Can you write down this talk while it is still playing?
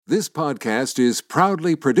This podcast is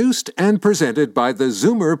proudly produced and presented by the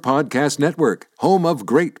Zoomer Podcast Network, home of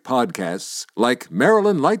great podcasts like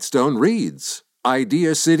Marilyn Lightstone Reads,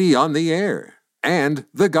 Idea City on the Air, and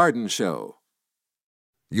The Garden Show.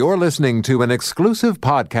 You're listening to an exclusive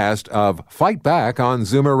podcast of Fight Back on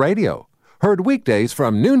Zoomer Radio. Heard weekdays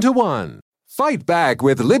from noon to 1. Fight Back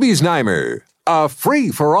with Libby Znaimer. A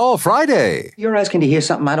free-for-all Friday. You're asking to hear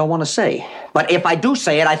something I don't want to say. But if I do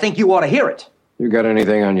say it, I think you ought to hear it. You got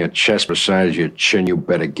anything on your chest besides your chin, you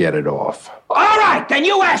better get it off. All right, then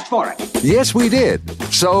you asked for it. Yes, we did.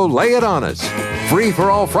 So lay it on us.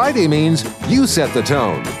 Free-for-all Friday means you set the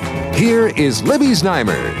tone. Here is Libby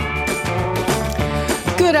Znaimer.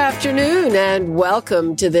 Good afternoon and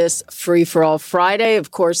welcome to this Free-for-all Friday. Of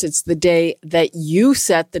course, it's the day that you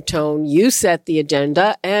set the tone, you set the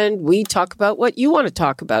agenda, and we talk about what you want to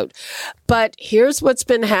talk about. But here's what's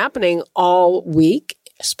been happening all week,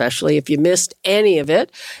 especially if you missed any of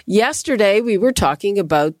it. Yesterday, we were talking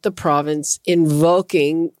about the province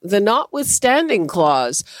invoking the notwithstanding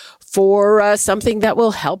clause for something that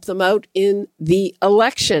will help them out in the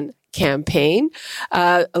election campaign.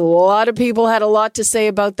 A lot of people had a lot to say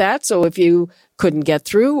about that. So if you couldn't get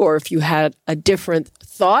through or if you had a different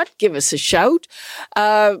thought, give us a shout.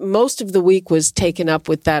 Most of the week was taken up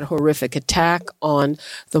with that horrific attack on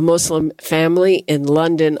the Muslim family in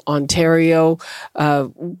London, Ontario,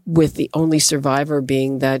 with the only survivor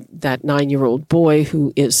being that 9-year-old boy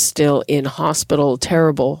who is still in hospital.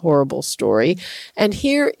 Terrible, horrible story. And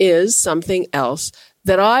here is something else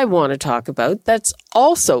that I want to talk about that's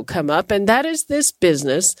also come up, and that is this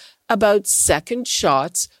business about second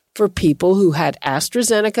shots for people who had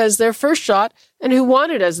AstraZeneca as their first shot and who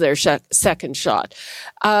wanted as their second shot.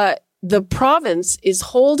 The province is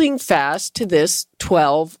holding fast to this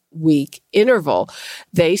 12-week interval.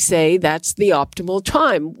 They say that's the optimal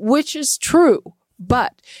time, which is true.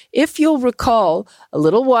 But if you'll recall a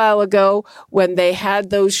little while ago when they had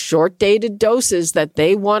those short-dated doses that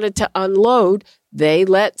they wanted to unload, they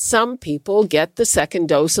let some people get the second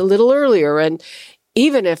dose a little earlier. And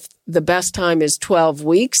even if the best time is 12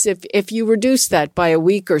 weeks, if you reduce that by a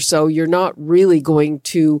week or so, you're not really going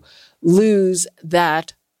to lose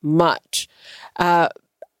that much.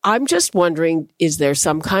 I'm just wondering, is there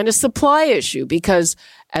some kind of supply issue? Because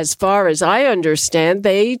as far as I understand,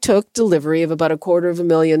 they took delivery of about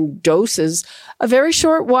 250,000 doses a very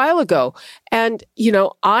short while ago. And,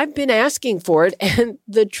 I've been asking for it. And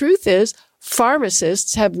the truth is,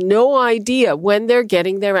 pharmacists have no idea when they're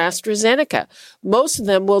getting their AstraZeneca. Most of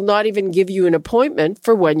them will not even give you an appointment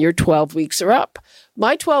for when your 12 weeks are up.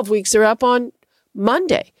 My 12 weeks are up on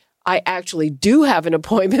Monday. I actually do have an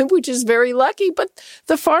appointment, which is very lucky, but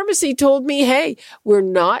the pharmacy told me, hey, we're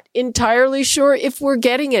not entirely sure if we're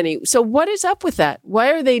getting any. So what is up with that?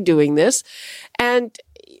 Why are they doing this? And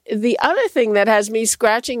the other thing that has me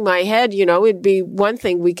scratching my head, it'd be one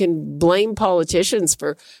thing we can blame politicians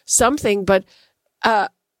for something, but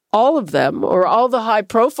all of them, or all the high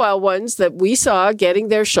profile ones that we saw getting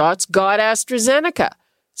their shots, got AstraZeneca.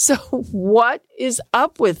 So what is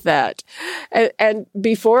up with that? And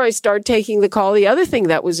before I start taking the call, the other thing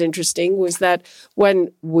that was interesting was that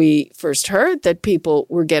when we first heard that people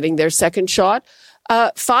were getting their second shot,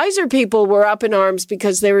 Pfizer people were up in arms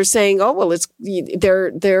because they were saying, oh, well,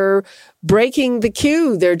 they're breaking the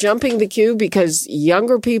queue. They're jumping the queue because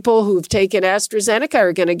younger people who've taken AstraZeneca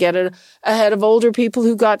are going to get ahead of older people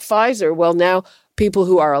who got Pfizer. Well, now people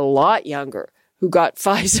who are a lot younger who got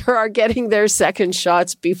Pfizer are getting their second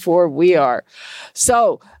shots before we are.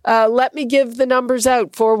 So let me give the numbers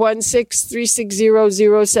out.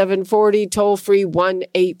 416-360-0740, toll free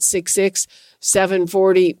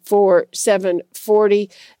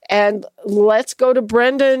 1-866-740-4740. And let's go to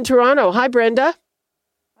Brenda in Toronto. Hi, Brenda.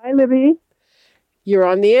 Hi, Libby. You're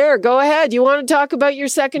on the air. Go ahead. You want to talk about your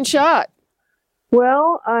second shot?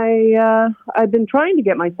 Well, I've been trying to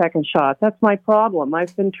get my second shot. That's my problem.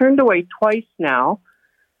 I've been turned away twice now.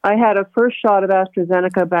 I had a first shot of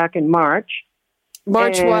AstraZeneca back in March.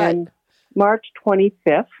 March what? March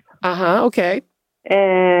 25th. Okay.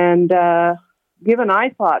 And given I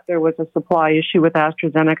thought there was a supply issue with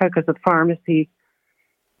AstraZeneca because the pharmacy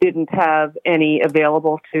didn't have any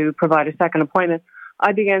available to provide a second appointment,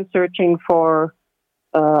 I began searching for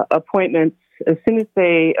appointments as soon as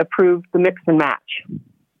they approved the mix and match.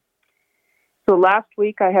 So last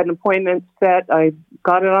week I had an appointment set. I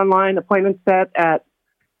got it online, appointment set at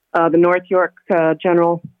the North York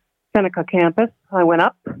General Seneca campus. I went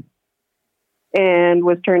up and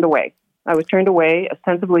was turned away. I was turned away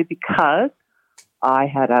ostensibly because I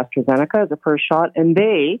had AstraZeneca as a first shot, and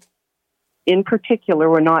they, in particular,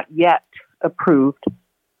 were not yet approved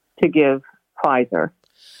to give Pfizer.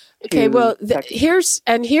 Okay, well, here's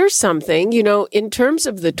something, in terms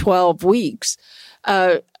of the 12 weeks,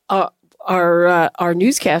 our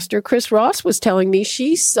newscaster, Chris Ross, was telling me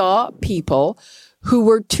she saw people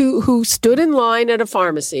who stood in line at a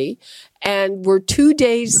pharmacy and were 2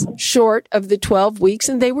 days short of the 12 weeks,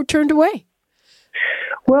 and they were turned away.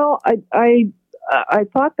 Well, I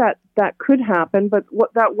thought that could happen, but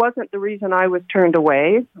that wasn't the reason I was turned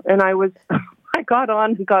away. And I got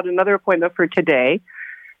on and got another appointment for today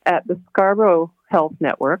at the Scarborough Health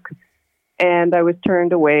Network, and I was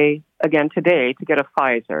turned away again today to get a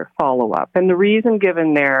Pfizer follow-up. And the reason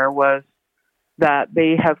given there was that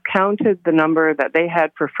they have counted the number that they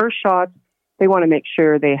had for first shots. They want to make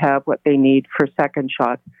sure they have what they need for second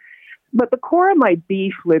shots. But the core of my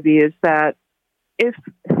beef, Libby, is that if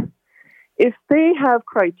they have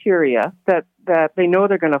criteria that they know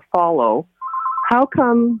they're going to follow, how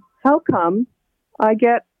come I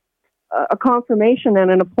get a confirmation and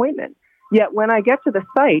an appointment? Yet when I get to the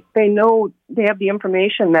site, they know they have the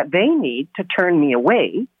information that they need to turn me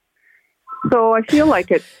away. So I feel like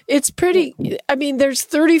it's pretty, there's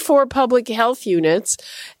 34 public health units,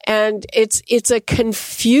 and it's a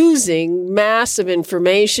confusing mass of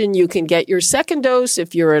information. You can get your second dose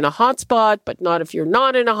if you're in a hotspot, but not if you're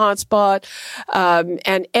not in a hotspot.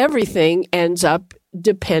 And everything ends up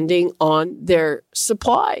depending on their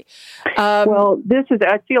supply. I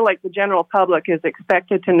feel like the general public is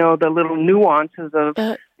expected to know the little nuances of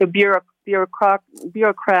the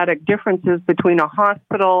bureaucratic differences between a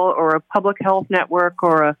hospital or a public health network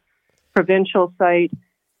or a provincial site.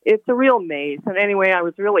 It's a real maze. And anyway, I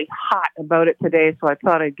was really hot about it today, so I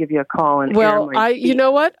thought I'd give you a call and you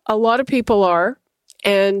know what? A lot of people are.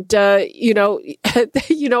 And,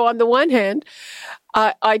 on the one hand,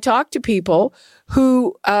 I talk to people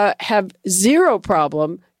who have zero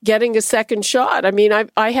problem getting a second shot.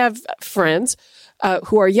 I have friends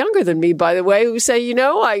who are younger than me, by the way, who say,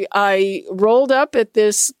 I rolled up at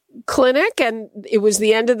this clinic and it was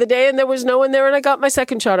the end of the day and there was no one there and I got my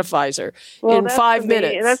second shot of Pfizer in 5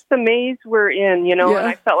 minutes. That's the maze we're in, and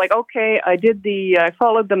I felt like, okay, I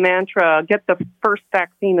followed the mantra, get the first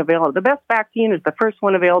vaccine available. The best vaccine is the first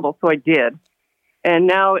one available, so I did. And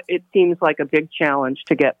now it seems like a big challenge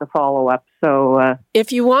to get the follow-up. So,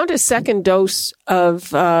 if you want a second dose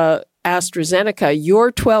of AstraZeneca,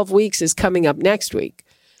 your 12 weeks is coming up next week.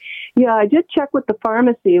 Yeah, I did check with the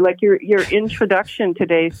pharmacy. Like your introduction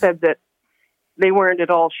today said that they weren't at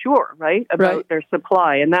all sure, right, about their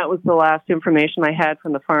supply. And that was the last information I had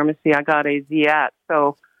from the pharmacy. I got a Ziat.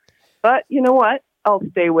 So, but you know what? I'll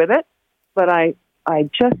stay with it. But I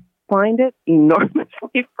just find it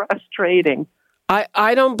enormously frustrating.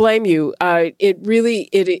 I don't blame you.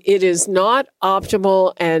 It is not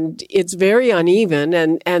optimal and it's very uneven.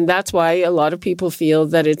 And that's why a lot of people feel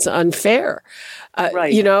that it's unfair.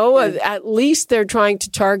 At least they're trying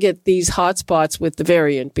to target these hotspots with the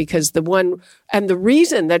variant, because the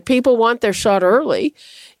reason that people want their shot early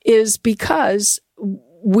is because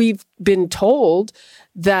we've been told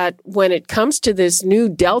that when it comes to this new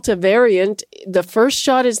Delta variant, the first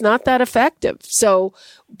shot is not that effective. So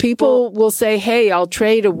people will say, hey, I'll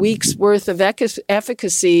trade a week's worth of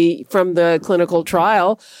efficacy from the clinical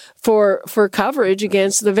trial for coverage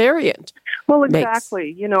against the variant. Well,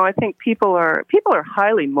 exactly. I think people are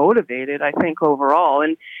highly motivated, I think, overall.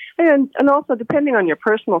 And also, depending on your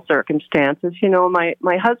personal circumstances,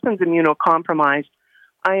 my husband's immunocompromised.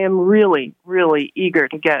 I am really, really eager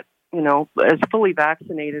to get, as fully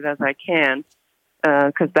vaccinated as I can,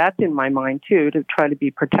 because that's in my mind, too, to try to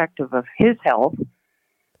be protective of his health.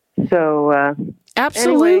 So,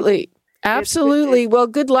 absolutely. Anyway, absolutely. Well,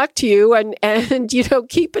 good luck to you. And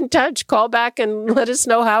keep in touch. Call back and let us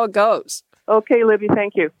know how it goes. Okay, Libby.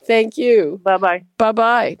 Thank you. Thank you. Bye-bye.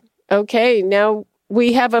 Bye-bye. Okay, now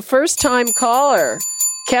we have a first-time caller.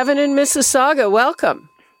 Kevin in Mississauga, welcome.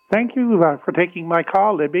 Thank you for taking my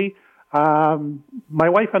call, Libby. My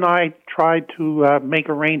wife and I tried to make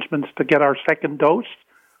arrangements to get our second dose.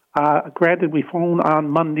 Granted, we phoned on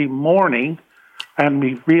Monday morning, and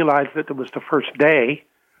we realized that it was the first day.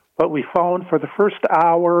 But we phoned for the first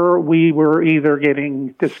hour. We were either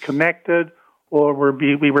getting disconnected or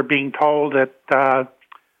we were being told that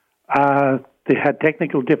they had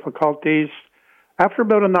technical difficulties. After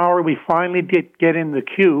about an hour, we finally did get in the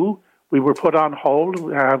queue. We were put on hold.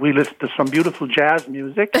 We listened to some beautiful jazz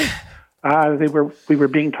music. We were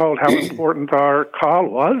being told how important our call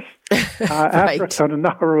was. After about an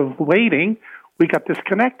hour of waiting, we got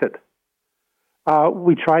disconnected.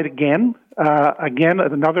 We tried again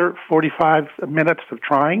another 45 minutes of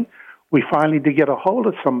trying. We finally did get a hold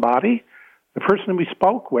of somebody, the person we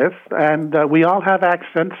spoke with, and we all have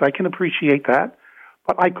accents. I can appreciate that.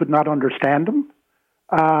 but I could not understand him.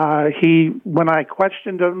 When I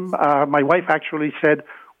questioned him, my wife actually said,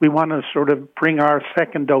 we want to sort of bring our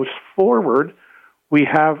second dose forward. We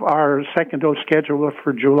have our second dose scheduled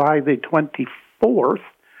for July the 24th.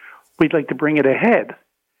 We'd like to bring it ahead.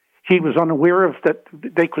 He was unaware of that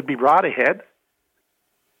they could be brought ahead.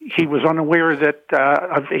 He was unaware that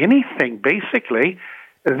of anything, basically.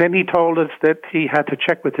 And then he told us that he had to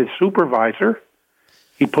check with his supervisor.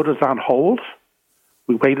 He put us on hold.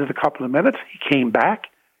 We waited a couple of minutes. He came back.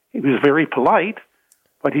 He was very polite,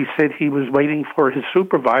 but he said he was waiting for his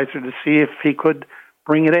supervisor to see if he could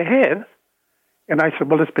bring it ahead. And I said,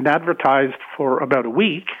 well, it's been advertised for about a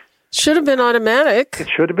week. Should have been automatic. It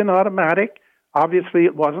should have been automatic. Obviously,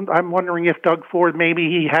 it wasn't. I'm wondering if Doug Ford, maybe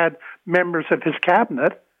he had members of his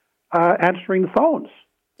cabinet answering the phones.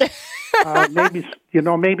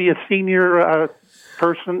 Maybe a senior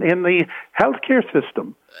person in the healthcare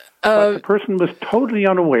system. But the person was totally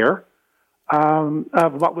unaware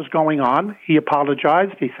of what was going on. He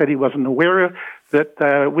apologized. He said he wasn't aware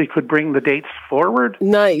that we could bring the dates forward.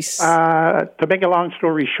 Nice. To make a long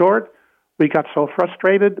story short, we got so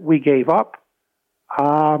frustrated, we gave up.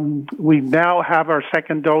 We now have our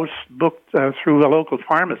second dose booked through a local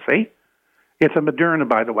pharmacy. It's a Moderna,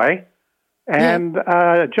 by the way. And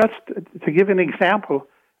just to give an example,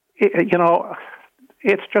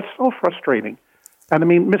 it's just so frustrating. And I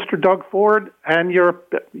mean, Mr. Doug Ford and your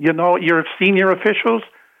senior officials,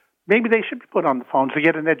 maybe they should be put on the phone to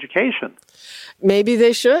get an education. Maybe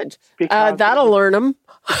they should. That'll learn them.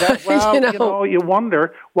 You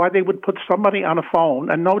wonder why they would put somebody on a phone,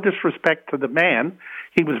 and no disrespect to the man,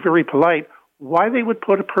 he was very polite, why they would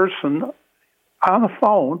put a person on a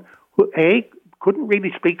phone who, couldn't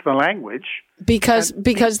really speak the language. Because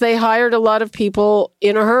they hired a lot of people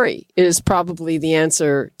in a hurry is probably the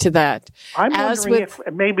answer to that. I'm wondering if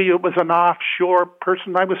maybe it was an offshore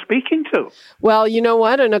person I was speaking to. Well, you know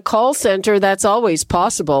what? In a call center, that's always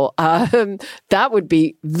possible. That would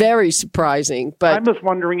be very surprising. But I was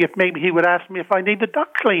wondering if maybe he would ask me if I needed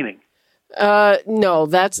duct cleaning. No,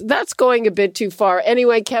 that's going a bit too far.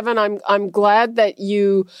 Anyway, Kevin, I'm glad that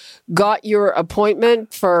you got your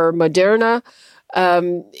appointment for Moderna.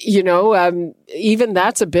 Even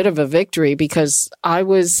that's a bit of a victory because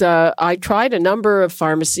I tried a number of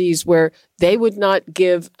pharmacies where they would not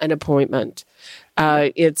give an appointment.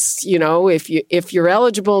 It's, if you're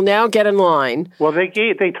eligible now, get in line. Well,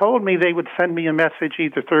 they told me they would send me a message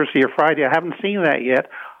either Thursday or Friday. I haven't seen that yet.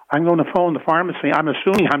 I'm going to phone the pharmacy. I'm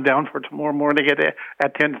assuming I'm down for tomorrow morning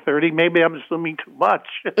at 10:30. Maybe I'm assuming too much.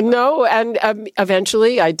 No, and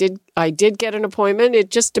eventually I did get an appointment.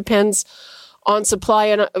 It just depends on supply,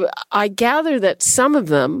 and I gather that some of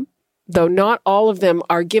them, though not all of them,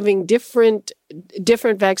 are giving different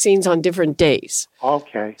vaccines on different days.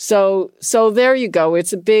 Okay. So there you go.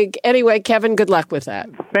 It's a big... Anyway, Kevin, good luck with that.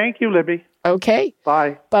 Thank you, Libby. Okay.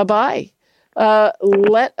 Bye. Bye-bye.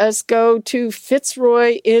 Let us go to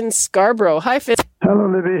Fitzroy in Scarborough. Hi, Fitz. Hello,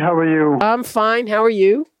 Libby. How are you? I'm fine. How are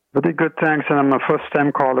you? Very good, thanks. And I'm a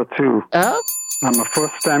first-time caller, too. Oh? I'm a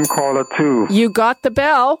first-time caller, too. You got the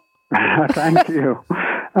bell. Thank you.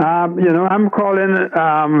 I'm calling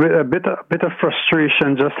with a bit of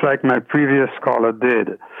frustration, just like my previous caller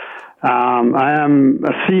did. I am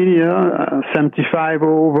a senior, 75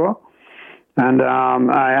 over, and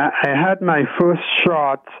I had my first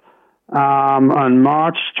shot on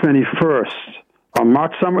March 21st, or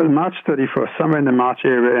March 31st, somewhere in the March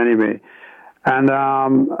area anyway. And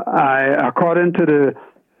according to the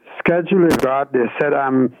schedule I got, they said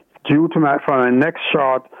I'm due for my next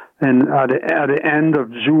shot at the end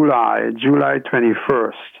of July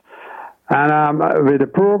 21st. And with the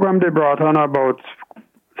program they brought on about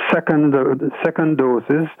second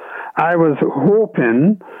doses, I was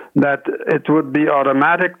hoping that it would be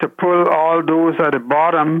automatic to pull all those at the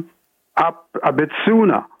bottom up a bit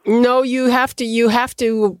sooner. No, you have to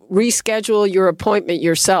reschedule your appointment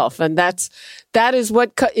yourself, and that is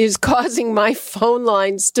what is causing my phone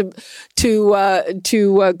lines to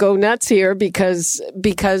go nuts here because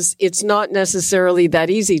it's not necessarily that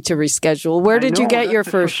easy to reschedule. Where did you get your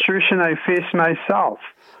first? The frustration I face myself.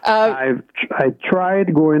 I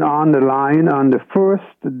tried going on the line on the first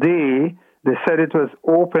day. They said it was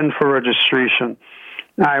open for registration.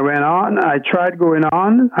 I went on. I tried going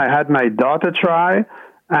on. I had my daughter try,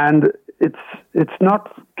 and it's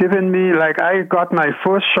not giving me, like, I got my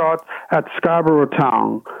first shot at Scarborough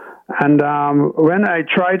Town, and when I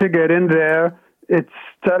try to get in there, it's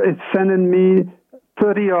sending me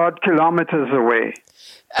 30-odd kilometers away.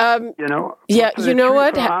 Yeah, you know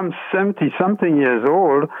what? I'm 70-something years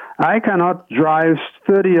old. I cannot drive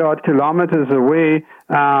 30-odd kilometers away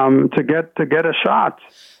to get a shot.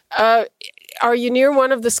 Are you near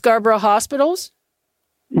one of the Scarborough hospitals?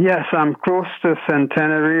 Yes, I'm close to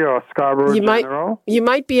Centenary or Scarborough General. You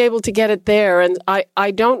might be able to get it there. And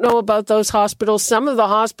I don't know about those hospitals. Some of the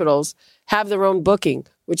hospitals have their own booking,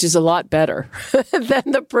 which is a lot better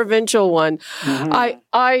than the provincial one. Mm-hmm.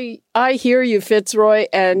 I hear you, Fitzroy,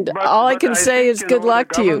 and all I can say is good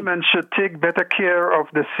luck to you. The government should take better care of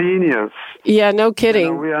the seniors. Yeah, no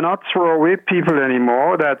kidding. We are not throwaway people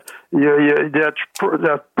anymore. That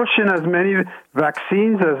they're pushing as many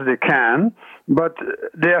vaccines as they can, but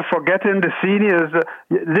they are forgetting the seniors.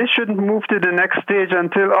 They shouldn't move to the next stage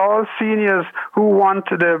until all seniors who want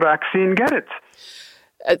the vaccine get it.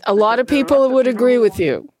 A lot of people would agree with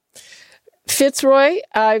you. Fitzroy,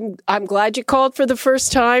 I'm glad you called for the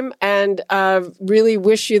first time, and really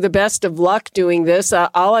wish you the best of luck doing this.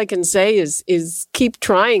 All I can say is keep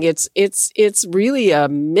trying. It's really a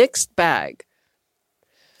mixed bag.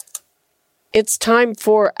 It's time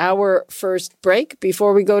for our first break.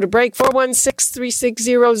 Before we go to break,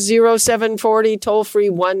 416-360-0740, toll free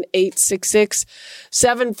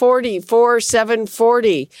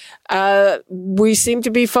 1-866-740-4740. We seem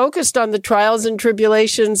to be focused on the trials and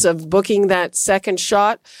tribulations of booking that second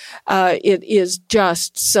shot. It is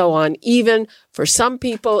just so uneven. For some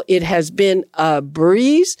people, it has been a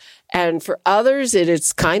breeze. And for others,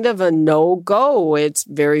 it's kind of a no-go. It's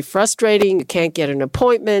very frustrating. You can't get an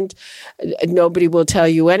appointment. Nobody will tell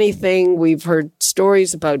you anything. We've heard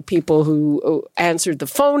stories about people who answered the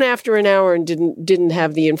phone after an hour and didn't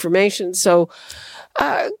have the information. So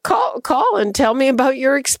call and tell me about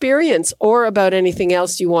your experience or about anything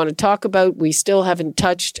else you want to talk about. We still haven't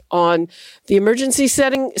touched on the emergency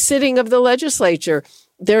sitting of the legislature.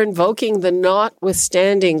 They're invoking the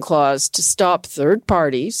notwithstanding clause to stop third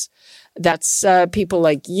parties. That's people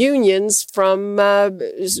like unions from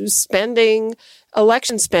spending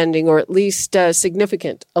election spending, or at least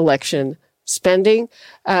significant election spending.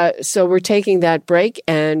 So we're taking that break,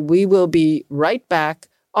 and we will be right back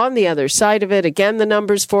on the other side of it. Again, the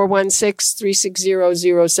number's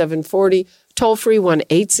 416-360-0740, toll free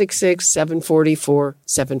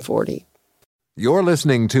 1-866-740-4740. You're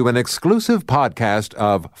listening to an exclusive podcast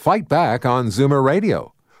of Fight Back on Zoomer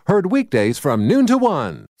Radio. Heard weekdays from noon to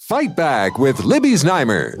 1. Fight Back with Libby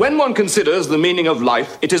Znaimer. When one considers the meaning of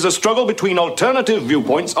life, it is a struggle between alternative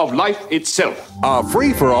viewpoints of life itself. A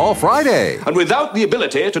free-for-all Friday. And without the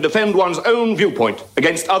ability to defend one's own viewpoint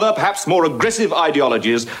against other, perhaps more aggressive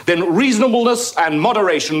ideologies, then reasonableness and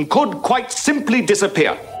moderation could quite simply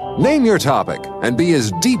disappear. Name your topic and be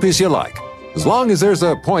as deep as you like, as long as there's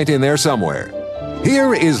a point in there somewhere.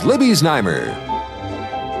 Here is Libby Znaimer.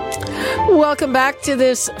 Welcome back to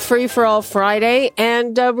this Free-for-All Friday,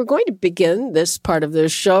 and we're going to begin this part of the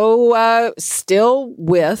show still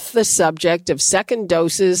with the subject of second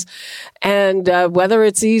doses and whether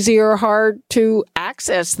it's easy or hard to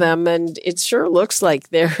access them, and it sure looks like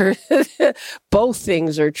they're both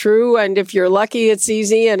things are true, and if you're lucky, it's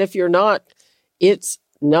easy, and if you're not, it's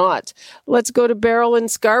not. Let's go to Beryl in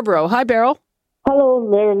Scarborough. Hi, Beryl. Hello,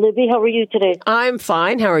 Libby. How are you today? I'm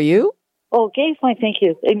fine. How are you? Okay, fine, thank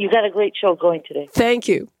you. And you got a great show going today. Thank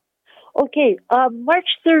you. Okay, March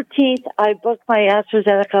 13th, I booked my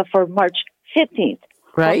AstraZeneca for March 15th.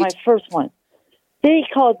 Right. For my first one. They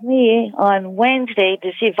called me on Wednesday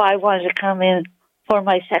to see if I wanted to come in for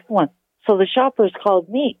my second one. So the shoppers called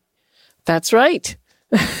me. That's right.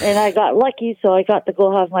 And I got lucky, so I got to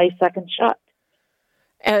go have my second shot.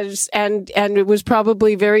 And it was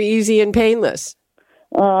probably very easy and painless.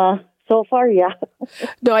 So far, yeah.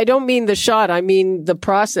 No, I don't mean the shot. I mean the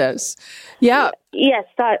process. Yeah. Yes,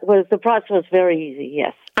 the process was very easy.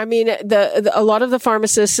 Yes. I mean, a lot of the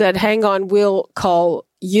pharmacists said, "Hang on, we'll call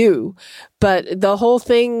you," but the whole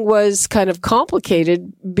thing was kind of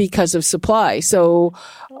complicated because of supply. So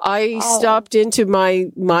I stopped into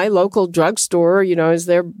my local drugstore. You know, as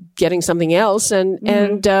they're getting something else, and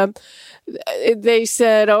they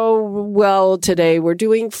said, "Oh, well, today we're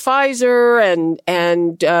doing Pfizer, and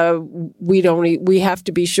we have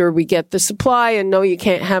to be sure we get the supply, and no, you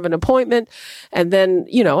can't have an appointment." And then,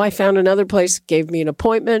 you know, I found another place gave me an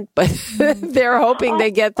appointment, but they're hoping they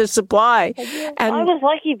get the supply. And I was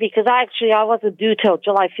lucky because I wasn't due till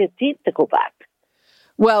July 15th to go back.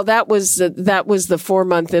 Well, that was the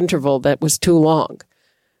 4-month interval that was too long.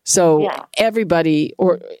 So everybody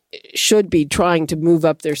should be trying to move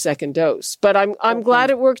up their second dose. But I'm glad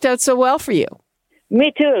it worked out so well for you.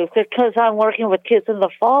 Me too, because I'm working with kids in the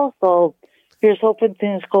fall, so here's hoping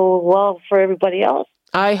things go well for everybody else.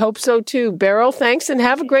 I hope so too. Beryl, thanks, and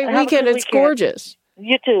have a great weekend. It's gorgeous.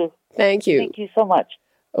 You too. Thank you. Thank you so much.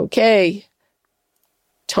 Okay.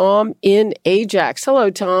 Tom in Ajax. Hello,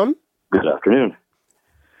 Tom. Good afternoon.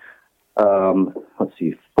 Let's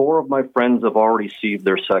see. 4 of my friends have already received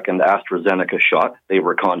their second AstraZeneca shot. They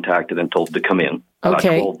were contacted and told to come in.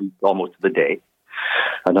 Okay. 12 weeks, almost to the day.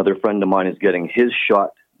 Another friend of mine is getting his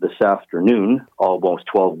shot this afternoon, almost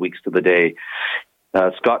 12 weeks to the day.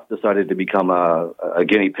 Scott decided to become a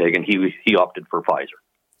guinea pig, and he opted for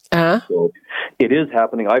Pfizer. So it is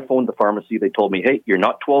happening. I phoned the pharmacy. They told me, hey, you're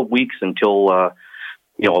not 12 weeks until a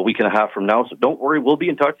week and a half from now, so don't worry. We'll be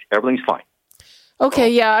in touch. Everything's fine.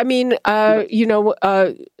 Okay, yeah. I mean,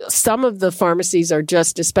 some of the pharmacies are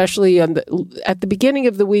just, especially at the beginning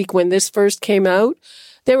of the week when this first came out,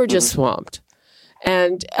 they were just swamped.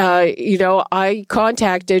 And, I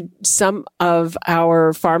contacted some of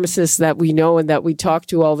our pharmacists that we know and that we talk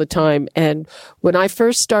to all the time. And when I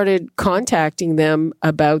first started contacting them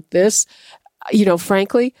about this,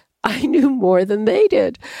 frankly, I knew more than they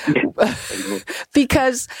did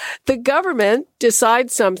because the government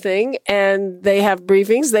decides something and they have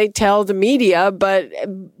briefings. They tell the media, but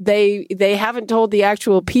they haven't told the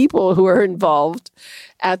actual people who are involved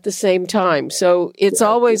at the same time. So it's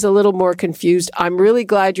always a little more confused. I'm really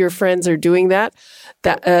glad your friends are doing that.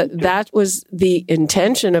 That was the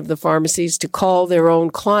intention of the pharmacies, to call their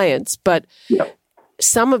own clients. But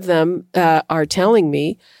some of them are telling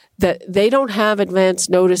me that they don't have advance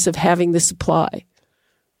notice of having the supply,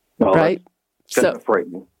 right? That's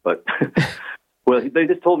frightening, but well, they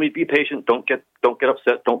just told me, be patient, don't get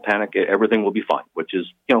upset, don't panic, everything will be fine, which is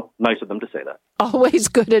nice of them to say that. Always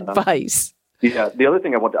good advice. Yeah, the other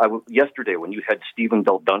thing yesterday when you had Stephen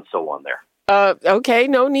Del Dunso on there. Okay,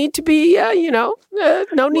 no need to be, no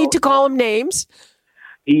need to call him names.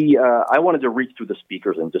 I wanted to reach through the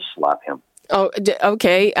speakers and just slap him. Oh,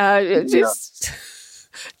 okay. Just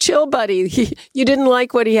chill, buddy. You didn't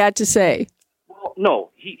like what he had to say. Well, no,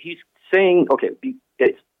 he's saying, okay,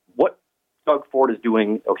 it's what Doug Ford is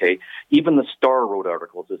doing, okay, even the Star wrote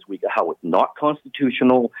articles this week how it's not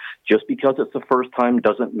constitutional. Just because it's the first time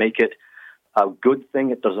doesn't make it a good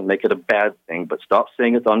thing. It doesn't make it a bad thing, but stop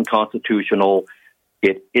saying it's unconstitutional.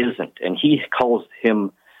 It isn't. And he calls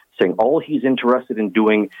him saying all he's interested in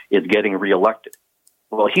doing is getting reelected.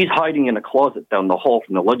 Well, he's hiding in a closet down the hall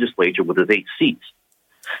from the legislature with his 8 seats,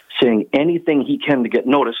 saying anything he can to get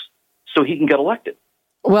noticed so he can get elected.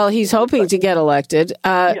 Well, he's hoping to get elected.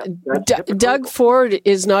 Doug Ford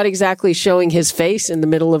is not exactly showing his face in the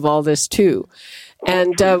middle of all this, too.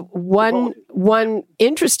 And one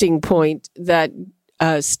interesting point that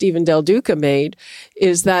Stephen Del Duca made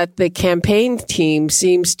is that the campaign team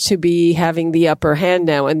seems to be having the upper hand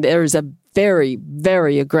now, and there's a very,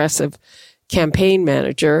 very aggressive campaign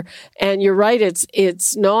manager. And you're right,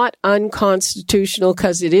 it's not unconstitutional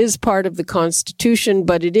because it is part of the Constitution,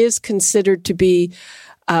 but it is considered to be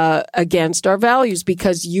against our values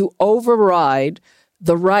because you override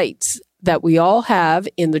the rights that we all have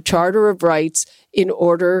in the Charter of Rights in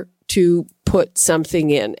order to put something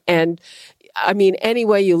in. And I mean, any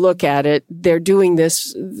way you look at it, they're doing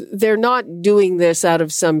this. They're not doing this out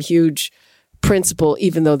of some huge principle,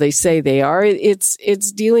 even though they say they are.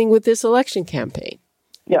 It's dealing with this election campaign.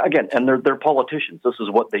 Yeah, again, and they're politicians. This is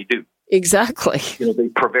what they do. Exactly. They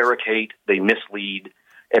prevaricate, they mislead,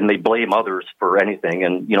 and they blame others for anything.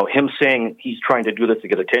 And, him saying he's trying to do this to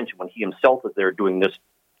get attention when he himself is there doing this,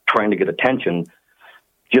 trying to get attention,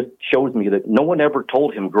 just shows me that no one ever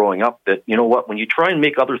told him growing up that, when you try and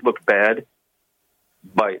make others look bad,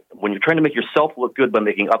 when you're trying to make yourself look good by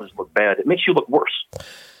making others look bad, it makes you look worse.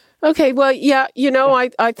 Okay, well, yeah,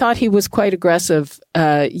 I thought he was quite aggressive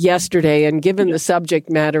yesterday, and given the subject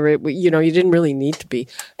matter, you didn't really need to be.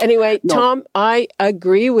 Anyway, no. Tom, I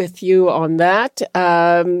agree with you on that.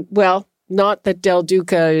 Well, not that Del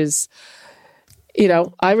Duca is,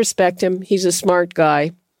 I respect him. He's a smart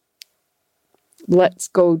guy. Let's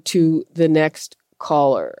go to the next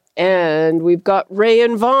caller. And we've got Ray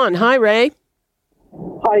and Vaughn. Hi, Ray.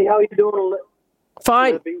 Hi, how you doing?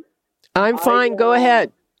 Fine. I'm fine. Go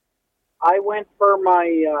ahead. I went for my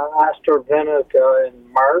AstraZeneca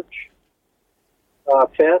in March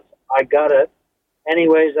 5th. I got it.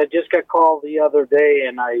 Anyways, I just got called the other day,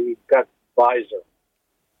 and I got Pfizer.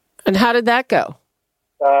 And how did that go?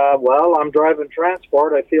 Well, I'm driving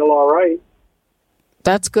transport. I feel all right.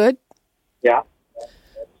 That's good. Yeah.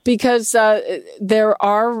 Because there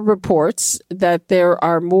are reports that there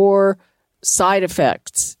are more side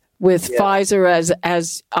effects with Pfizer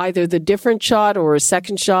as either the different shot or a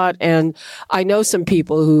second shot. And I know some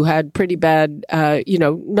people who had pretty bad,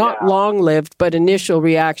 not long-lived, but initial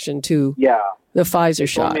reaction to the Pfizer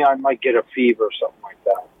shot. I might get a fever or something like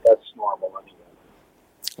that. That's normal anyway.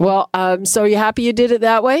 Well, so are you happy you did it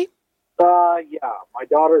that way? Yeah, my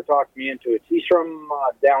daughter talked me into it. She's from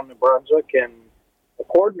down New Brunswick, and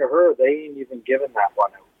according to her, they ain't even given that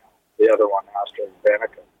one out now. The other one,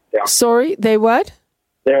 AstraZeneca. Down Sorry, they what?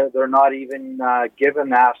 They're not even given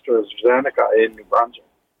AstraZeneca in New Brunswick.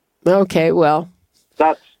 Okay, well.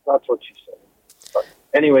 That's what she said. But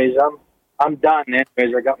anyways, I'm done.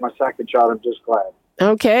 Anyways, I got my second shot. I'm just glad.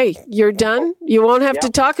 Okay, you're done? You won't have to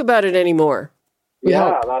talk about it anymore.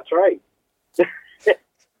 Yeah, that's right.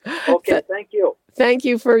 Okay, thank you. Thank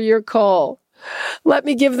you for your call. Let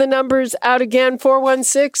me give the numbers out again.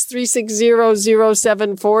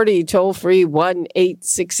 416-360-0740. Toll free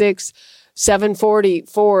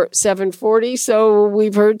 1-866-740-4740. So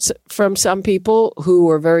we've heard from some people who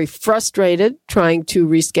were very frustrated trying to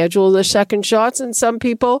reschedule the second shots, and some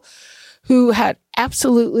people who had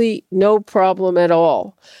absolutely no problem at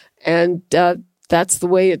all. And that's the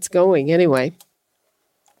way it's going anyway.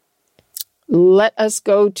 Let us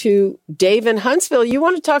go to Dave in Huntsville. You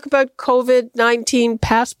want to talk about COVID-19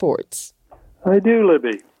 passports? I do,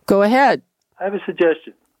 Libby. Go ahead. I have a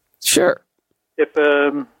suggestion. Sure. If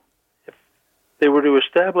they were to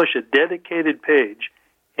establish a dedicated page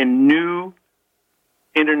in new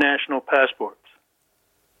international passports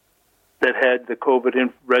that had the COVID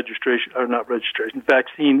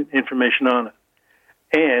vaccine information on it,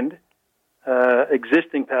 and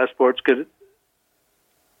existing passports could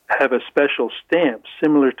have a special stamp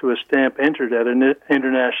similar to a stamp entered at an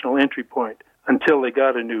international entry point until they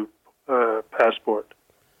got a new passport.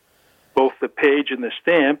 Both the page and the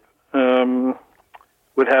stamp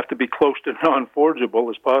would have to be close to non-forgeable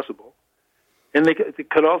as possible. And they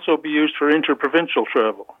could also be used for interprovincial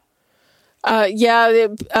travel.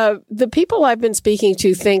 The people I've been speaking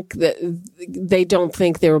to think that they don't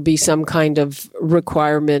think there will be some kind of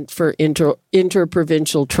requirement for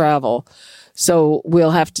interprovincial travel. So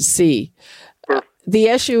we'll have to see. The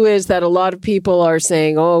issue is that a lot of people are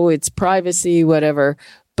saying, oh, it's privacy, whatever.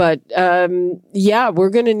 But we're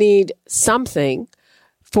going to need something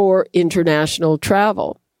for international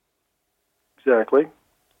travel. Exactly.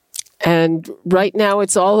 And right now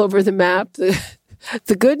it's all over the map.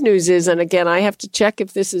 The good news is, and again, I have to check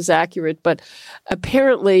if this is accurate, but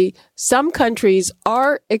apparently some countries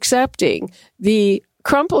are accepting the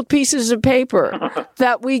crumpled pieces of paper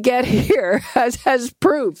that we get here as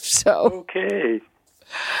proof. So okay.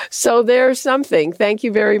 So there's something. Thank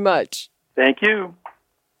you very much. Thank you.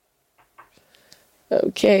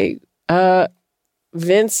 Okay.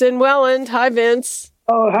 Vince in Welland. Hi, Vince.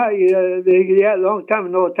 Oh, hi. Long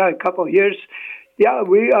time, no time, couple of years. Yeah,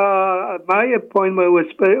 my appointment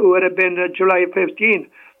would have been July 15th,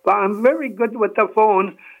 but I'm very good with the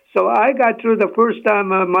phone. So I got through the first time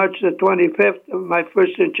March the 25th, my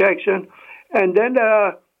first injection. And then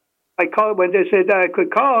I called when they said I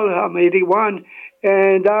could call. I'm 81.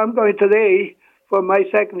 And I'm going today for my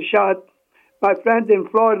second shot. My friend in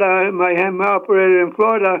Florida, my ham operator in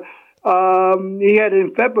Florida, he had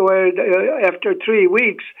in February after 3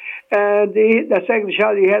 weeks. And the second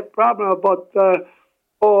shot, he had problem about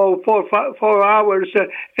 4 hours,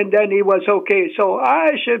 and then he was okay. So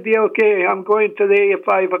I should be okay. I'm going today at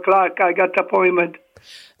 5 o'clock. I got the appointment.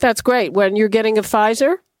 That's great. When you're getting a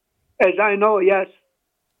Pfizer? As I know, yes.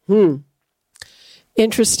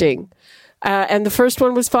 Interesting. And the first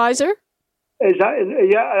one was Pfizer?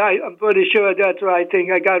 I'm pretty sure that's right. I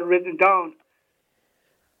think I got it written down.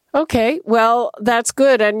 Okay, well, that's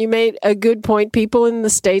good. And you made a good point. People in the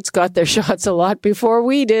States got their shots a lot before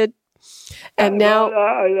we did. And now...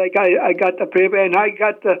 I got the paper, and I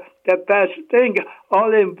got the best thing,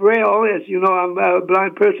 all in Braille. As you know, I'm a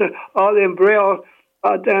blind person, all in Braille.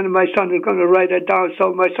 Then my son is going to write it down.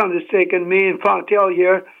 So my son is taking me in Fontaine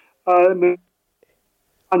here on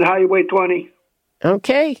Highway 20.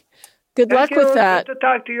 Okay. Good luck with that. Nice to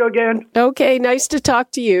talk to you again. Okay, nice to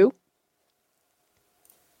talk to you.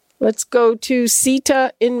 Let's go to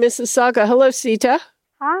Sita in Mississauga. Hello, Sita.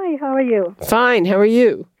 Hi, how are you? Fine, how are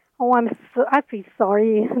you? Oh, I feel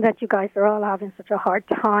sorry that you guys are all having such a hard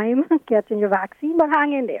time getting your vaccine, but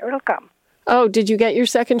hang in there, it'll come. Oh, did you get your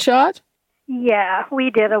second shot? Yeah,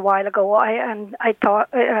 we did a while ago. I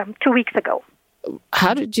thought 2 weeks ago.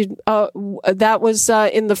 How did you? That was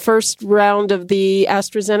in the first round of the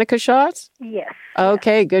AstraZeneca shots? Yes.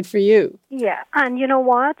 Okay, good for you. Yeah, and you know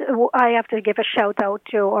what? I have to give a shout out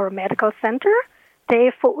to our medical center.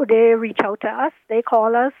 They reach out to us, they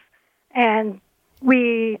call us, and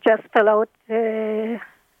we just fill out the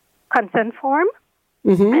consent form,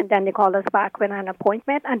 and then they call us back with an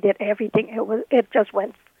appointment and did everything. It just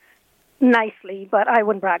went nicely, but I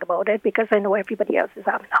wouldn't brag about it because I know everybody else is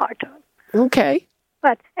having a hard time. Okay.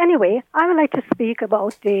 But anyway, I would like to speak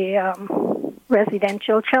about the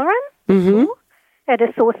residential children. school. It is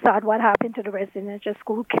so sad what happened to the residential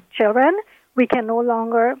school children. We can no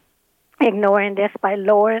longer ignore this by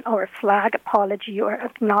lowering our flag, apology, or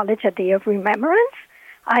acknowledge a day of remembrance.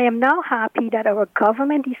 I am now happy that our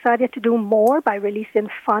government decided to do more by releasing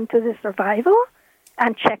funds to the survival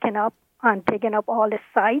and checking up and digging up all the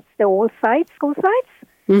sites, the old sites, school sites.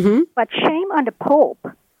 But shame on the Pope.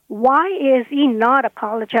 Why is he not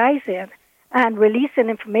apologizing and releasing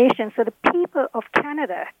information so the people of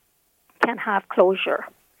Canada can have closure?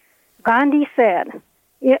 Gandhi said,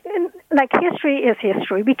 history is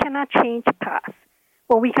history. We cannot change the past,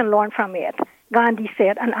 but we can learn from it. Gandhi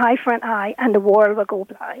said, an eye for an eye, and the world will go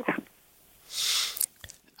blind.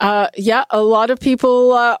 A lot of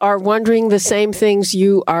people are wondering the same things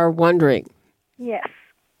you are wondering. Yes.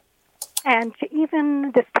 And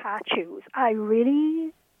even the statues, I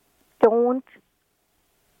really don't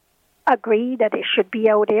agree that they should be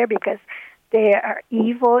out there because they are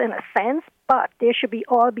evil in a sense, but they should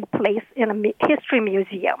all be placed in a history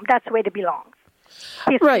museum. That's where they belong.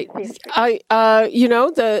 Right.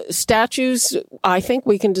 The statues, I think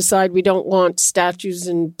we can decide we don't want statues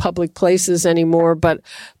in public places anymore, but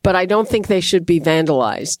I don't think they should be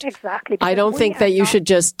vandalized. Exactly. I don't think that you should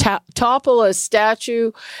just topple a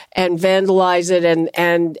statue and vandalize it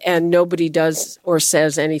and nobody does or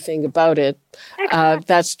says anything about it. Exactly.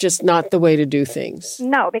 That's just not the way to do things.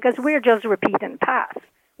 No, because we're just repeating the past.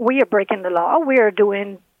 We are breaking the law. We are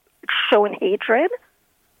showing hatred.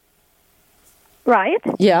 Right?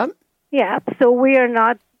 Yeah. Yeah. So we are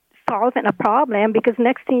not solving a problem because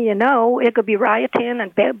next thing you know, it could be rioting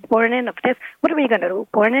and burning of this. What are we going to do?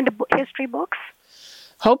 Burn in the history books?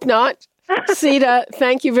 Hope not. Sita,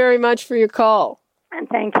 thank you very much for your call. And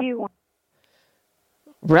thank you.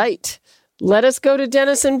 Right. Let us go to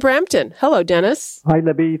Dennis in Brampton. Hello, Dennis. Hi,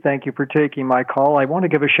 Libby. Thank you for taking my call. I want to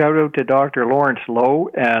give a shout out to Dr. Lawrence Lowe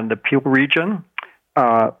and the Peel region.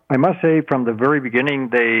 I must say from the very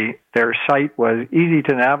beginning, their site was easy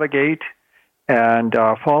to navigate and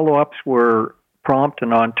follow-ups were prompt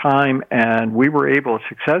and on time, and we were able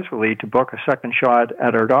successfully to book a second shot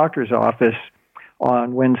at our doctor's office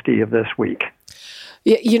on Wednesday of this week.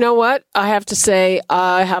 You know what? I have to say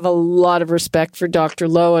I have a lot of respect for Dr.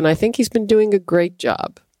 Lowe, and I think he's been doing a great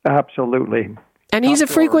job. Absolutely. And he's a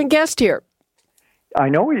frequent guest here. I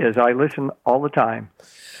know he is. I listen all the time.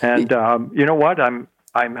 And you know what? I'm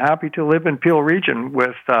happy to live in Peel region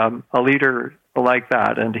with a leader like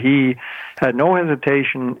that. And he had no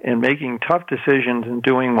hesitation in making tough decisions and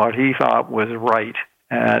doing what he thought was right,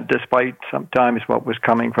 despite sometimes what was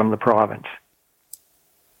coming from the province.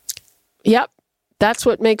 Yep. That's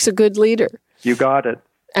what makes a good leader. You got it.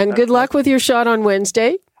 And good luck with your shot on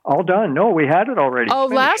Wednesday. All done. No, we had it already. Oh,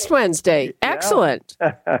 last Wednesday. Excellent.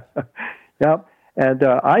 Yep. And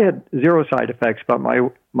I had zero side effects, but my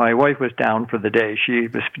wife was down for the day. She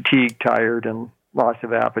was fatigued, tired, and loss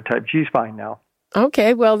of appetite. She's fine now.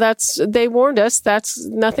 Okay, well, they warned us. That's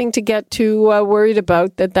nothing to get too worried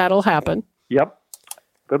about, that'll happen. Yep.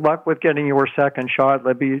 Good luck with getting your second shot,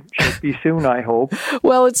 Libby. Should be soon, I hope.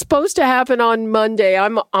 Well, it's supposed to happen on Monday.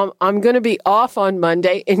 I'm going to be off on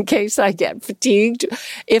Monday in case I get fatigued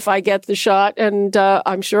if I get the shot, and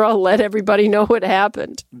I'm sure I'll let everybody know what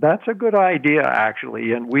happened. That's a good idea,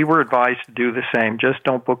 actually, and we were advised to do the same. Just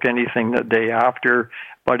don't book anything the day after,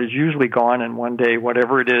 but it's usually gone in one day,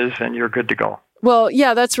 whatever it is, and you're good to go. Well,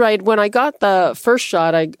 yeah, that's right. When I got the first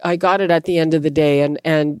shot, I got it at the end of the day,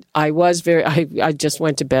 and I was I just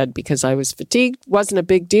went to bed because I was fatigued. Wasn't a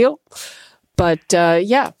big deal. But,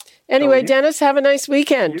 yeah. Anyway, Dennis, have a nice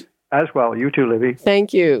weekend. As well. You too, Libby.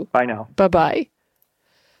 Thank you. Bye now. Bye-bye.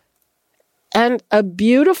 And a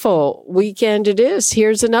beautiful weekend it is.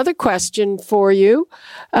 Here's another question for you.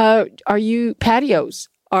 Patios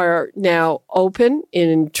are now open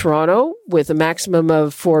in Toronto with a maximum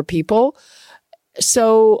of 4 people.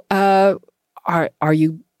 So are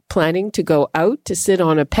you planning to go out to sit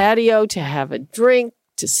on a patio, to have a drink,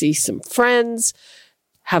 to see some friends,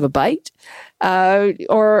 have a bite?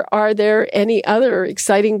 Or are there any other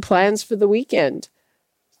exciting plans for the weekend?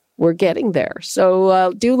 We're getting there.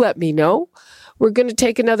 So do let me know. We're going to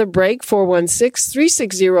take another break,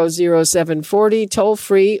 416-360-0740, toll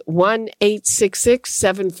free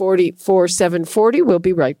 1-866-740-4740. We'll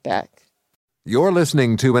be right back. You're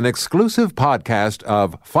listening to an exclusive podcast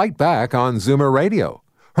of Fight Back on Zoomer Radio.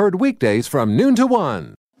 Heard weekdays from noon to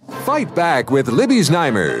 1. Fight Back with Libby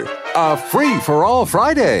Znaimer, a free-for-all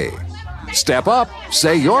Friday. Step up,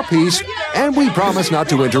 say your piece, and we promise not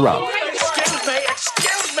to interrupt. Excuse me!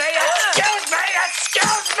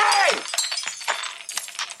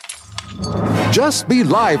 Just be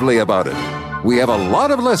lively about it. We have a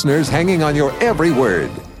lot of listeners hanging on your every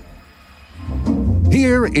word.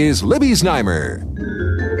 Here is Libby Znaimer.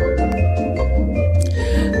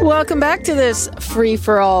 Welcome back to this Free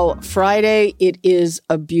for All Friday. It is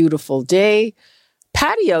a beautiful day.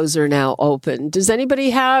 Patios are now open. Does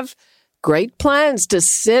anybody have great plans to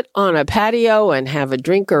sit on a patio and have a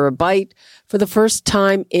drink or a bite for the first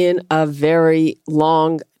time in a very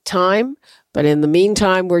long time? But in the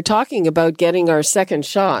meantime, we're talking about getting our second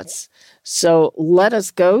shots. So let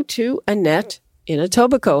us go to Annette in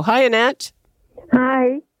Etobicoke. Hi, Annette.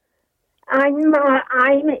 Hi.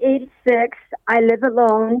 I'm 86. I live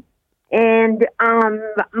alone, and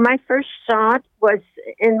my first shot was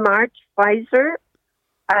in March, Pfizer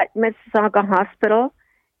at Mississauga Hospital,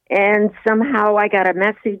 and somehow I got a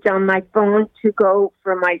message on my phone to go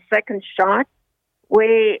for my second shot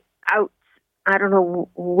way out, I don't know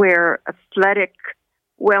where, Athletic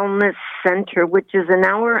Wellness Center, which is an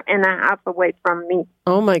hour and a half away from me.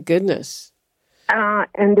 Oh, my goodness.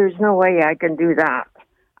 And there's no way I can do that.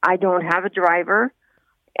 I don't have a driver,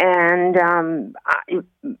 and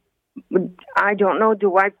I don't know.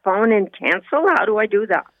 Do I phone and cancel? How do I do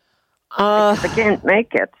that? I can't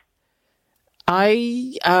make it.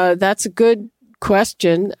 That's a good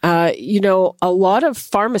question. A lot of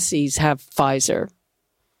pharmacies have Pfizer.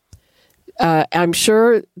 I'm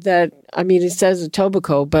sure that, it says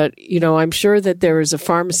Etobicoke, but, I'm sure that there is a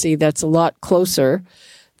pharmacy that's a lot closer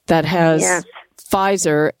that has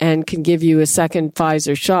Pfizer and can give you a second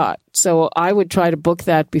Pfizer shot. So I would try to book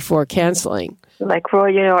that before canceling. Like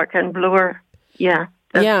Royal York and Bloor. Yeah.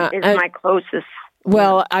 That is my closest.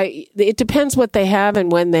 Well, it depends what they have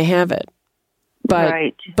and when they have it.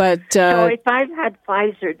 Right. But so if I've had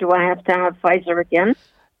Pfizer, do I have to have Pfizer again?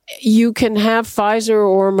 You can have Pfizer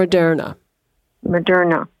or Moderna.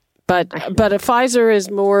 Moderna. But a Pfizer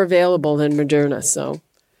is more available than Moderna, so.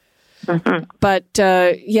 Mm-hmm. But,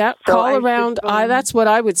 call around. That's what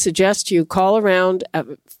I would suggest you. Call around,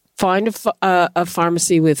 find a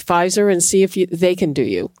pharmacy with Pfizer and see if they can do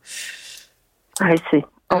you. I see.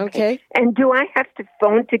 Okay. And do I have to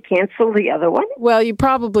phone to cancel the other one? Well, you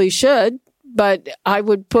probably should, but I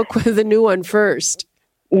would book with the new one first.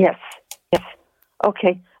 Yes.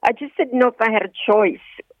 Okay. I just didn't know if I had a choice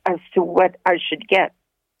as to what I should get.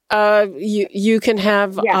 You can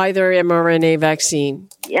have either mRNA vaccine.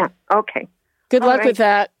 Yeah, okay. Good luck with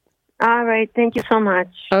that. All right, thank you so much.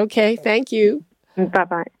 Okay, thank you.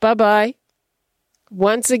 Bye-bye. Bye-bye.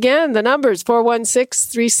 Once again, the numbers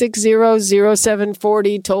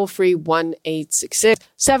 416-360-0740, toll-free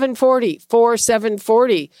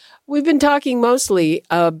 1-866-740-4740. We've been talking mostly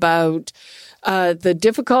about the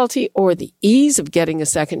difficulty or the ease of getting a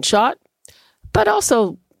second shot, but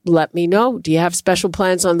also let me know. Do you have special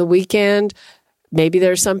plans on the weekend? Maybe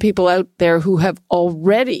there's some people out there who have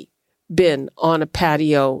already been on a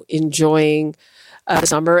patio enjoying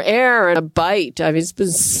summer air and a bite. It's been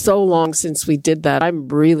so long since we did that. I'm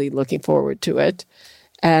really looking forward to it.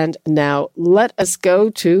 And now let us go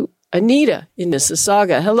to Anita in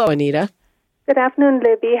Mississauga. Hello, Anita. Good afternoon,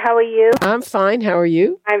 Libby. How are you? I'm fine. How are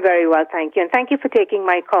you? I'm very well, thank you. And thank you for taking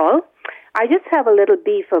my call. I just have a little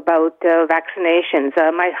beef about vaccinations.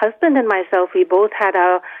 My husband and myself, we both had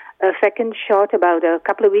our second shot about a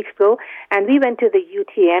couple of weeks ago, and we went to the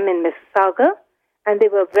UTM in Mississauga, and they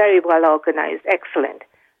were very well organized, excellent.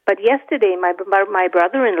 But yesterday, my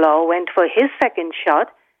brother-in-law went for his second shot,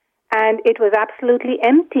 and it was absolutely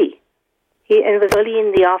empty. It was early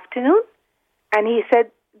in the afternoon, and he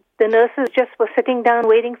said the nurses just were sitting down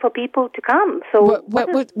waiting for people to come. So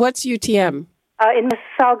what's UTM? In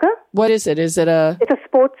Mississauga. What is it? Is it a... It's a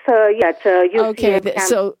sports, it's a UTM Okay,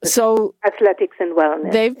 so athletics and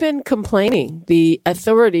wellness. They've been complaining. The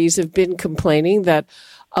authorities have been complaining that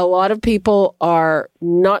a lot of people are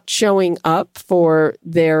not showing up for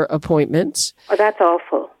their appointments. Oh, that's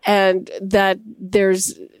awful. And that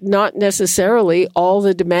there's not necessarily all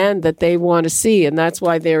the demand that they want to see, and that's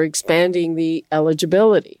why they're expanding the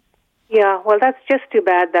eligibility. Yeah, well, that's just too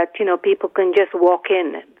bad that, people can just walk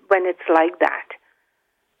in when it's like that.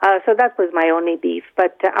 So that was my only beef.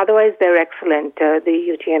 But otherwise, they're excellent, the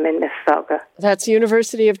UTM in Mississauga. That's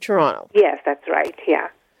University of Toronto. Yes, that's right, yeah.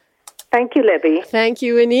 Thank you, Libby. Thank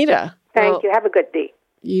you, Anita. Thank you. Have a good day.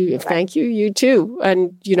 Thank you. You too.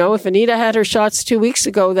 And, if Anita had her shots 2 weeks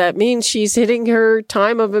ago, that means she's hitting her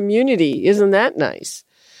time of immunity. Isn't that nice?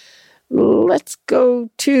 Let's go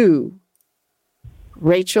to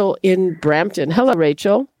Rachel in Brampton. Hello,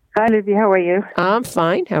 Rachel. Hi, Libby. How are you? I'm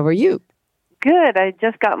fine. How are you? Good. I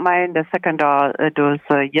just got the second dose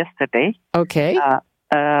yesterday. Okay.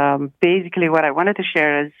 Basically, what I wanted to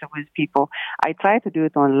share is with people, I tried to do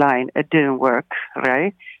it online. It didn't work,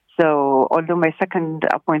 right? So, although my second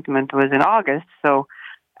appointment was in August, so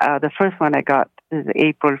the first one I got is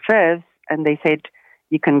April 5th, and they said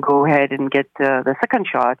you can go ahead and get the second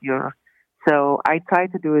shot. So I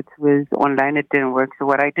tried to do it with online. It didn't work. So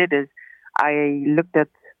what I did is I looked at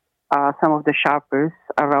some of the shoppers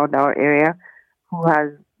around our area who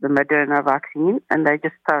has the Moderna vaccine, and I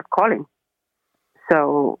just started calling.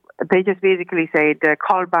 So they just basically said,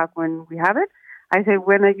 call back when we have it. I said,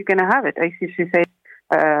 when are you going to have it? She said,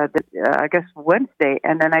 I guess Wednesday.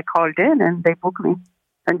 And then I called in, and they booked me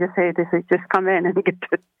and they said, just come in and get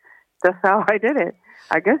it. That's how I did it.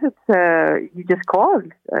 I guess it's, you just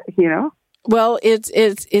called, Well,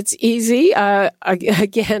 it's easy.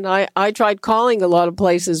 Again, I tried calling a lot of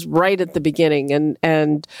places right at the beginning,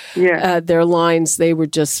 and their lines, they were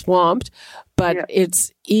just swamped. But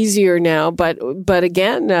it's easier now. But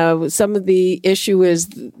again, some of the issue is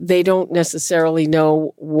they don't necessarily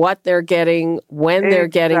know what they're getting, when they're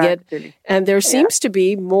getting it. And there seems to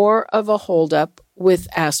be more of a holdup with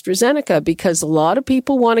AstraZeneca because a lot of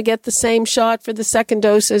people want to get the same shot for the second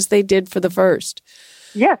dose as they did for the first.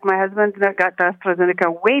 Yes, my husband got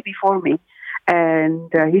AstraZeneca way before me,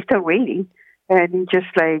 and he's still waiting. And he just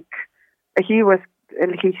he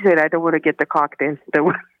said, I don't want to get the cocktail.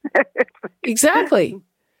 Exactly.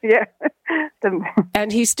 Yeah.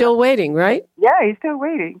 And he's still waiting, right? Yeah, he's still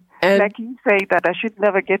waiting. And like you say that I should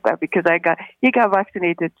never get that because he got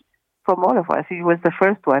vaccinated from all of us. He was the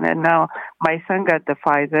first one, and now my son got the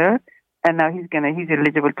Pfizer, and now he's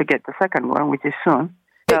eligible to get the second one, which is soon.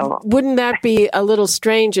 So, wouldn't that be a little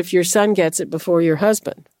strange if your son gets it before your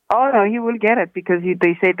husband? Oh no, he will get it because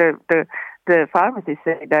they say the pharmacist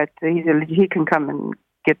say that he can come and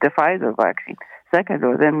get the Pfizer vaccine second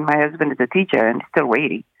dose. Then my husband is a teacher and still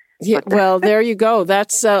waiting. Yeah, well, there you go.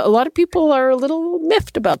 That's a lot of people are a little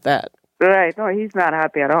miffed about that. Right? No, he's not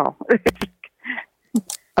happy at all.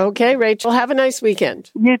 Okay, Rachel, have a nice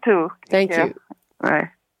weekend. You too. Thank you. Right.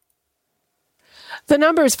 The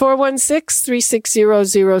number is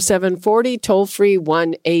 416-360-0740, toll free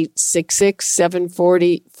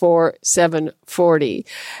 1-866-740-4740.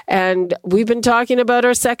 And we've been talking about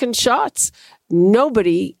our second shots.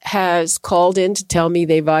 Nobody has called in to tell me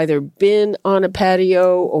they've either been on a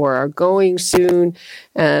patio or are going soon.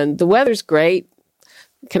 And the weather's great.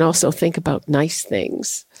 You can also think about nice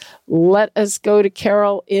things. Let us go to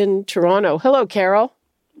Carol in Toronto. Hello, Carol.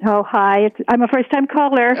 Oh, hi. I'm a first-time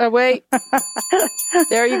caller. Wait.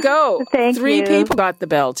 There you go. Thank you. 3 people got the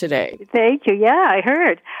bell today. Thank you. Yeah, I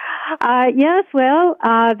heard. Yes, well,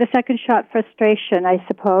 the second shot frustration, I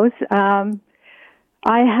suppose. I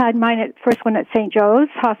had mine first one at St. Joe's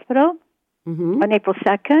Hospital on April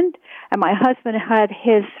 2nd, and my husband had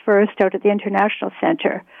his first out at the International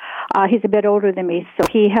Center. He's a bit older than me, so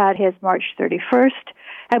he had his March 31st,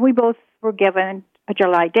 and we both were given a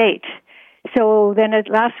July date. So then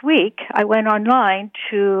last week, I went online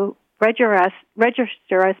to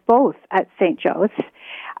register us both at St. Joe's,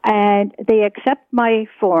 and they accept my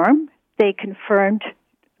form. They confirmed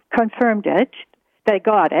it. They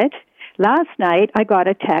got it. Last night, I got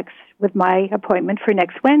a text with my appointment for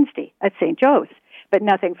next Wednesday at St. Joe's, but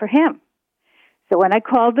nothing for him. So when I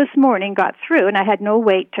called this morning, got through, and I had no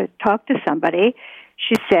wait to talk to somebody,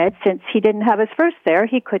 she said since he didn't have his first there,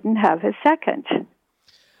 he couldn't have his second.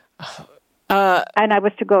 And I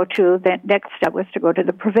was to go to the next step was to go to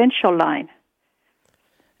the provincial line.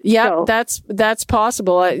 Yeah, so, that's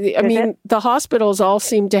possible. I mean, the hospitals all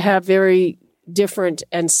seem to have very different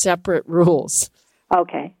and separate rules.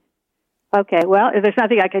 Okay. Well, there's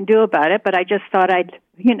nothing I can do about it, but I just thought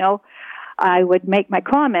I would make my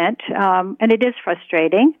comment. And it is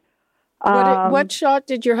frustrating. What shot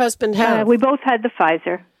did your husband have? We both had the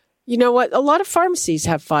Pfizer. You know what? A lot of pharmacies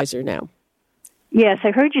have Pfizer now. Yes,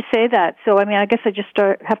 I heard you say that. So, I mean, I guess I just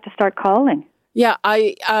have to start calling. Yeah,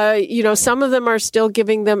 some of them are still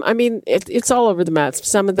giving them. I mean, it's all over the map.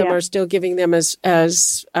 Some of them are still giving them as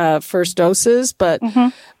first doses, but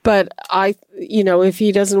if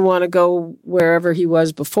he doesn't want to go wherever he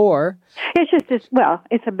was before, it's just it's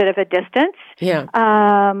a bit of a distance. Yeah.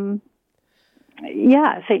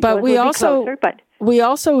 But we also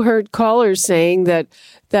heard callers saying that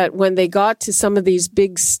when they got to some of these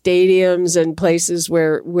big stadiums and places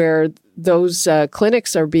where those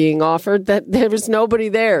clinics are being offered, that there was nobody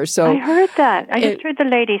there. So I heard that. I just heard the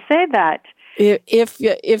lady say that.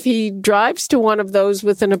 If he drives to one of those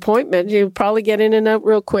with an appointment, he'll probably get in and out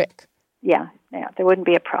real quick. Yeah, there wouldn't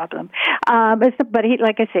be a problem. But he,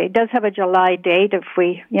 like I say, does have a July date if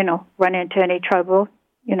we, run into any trouble,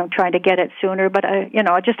 trying to get it sooner. But, I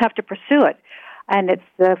just have to pursue it. And it's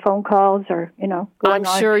the phone calls or, going I'm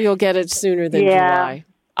sure you'll get it sooner than July.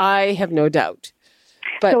 I have no doubt.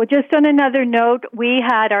 So just on another note, we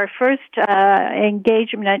had our first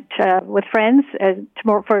engagement with friends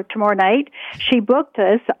for tomorrow night. She booked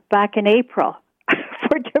us back in April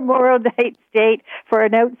for tomorrow night's date for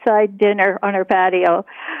an outside dinner on her patio.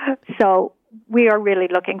 So we are really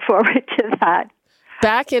looking forward to that.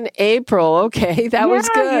 Back in April, okay, that was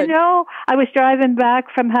good. You know, I was driving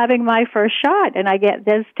back from having my first shot, and I get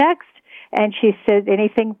this text. And she said,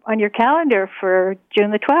 anything on your calendar for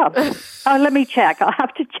June the 12th? Oh, let me check. I'll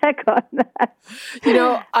have to check on that. You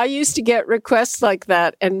know, I used to get requests like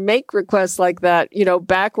that and make requests like that, you know,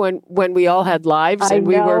 back when we all had lives and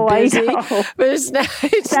we were busy. But it's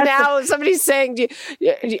now somebody's saying,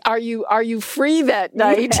 are you free that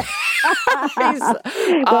night?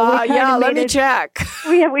 Yeah, let me check.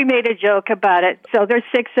 We made a joke about it. So there's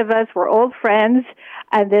 6 of us. We're old friends.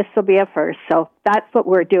 And this will be a first. So that's what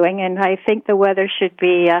we're doing. And I think the weather should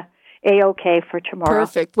be A-okay for tomorrow.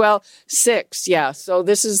 Perfect. Well, 6, yeah. So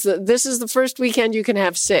this is the first weekend you can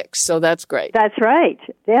have 6. So that's great. That's right.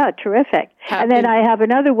 Yeah, terrific. And then I have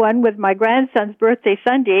another one with my grandson's birthday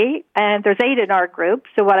Sunday. And there's 8 in our group.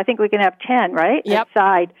 So I think we can have 10, right? Yep.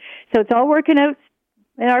 Outside. So it's all working out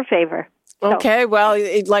in our favor. Okay, well,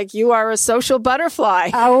 like you are a social butterfly.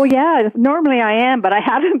 Oh, yeah. Normally I am, but I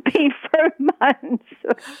haven't been for months.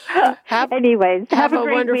 Anyways, have a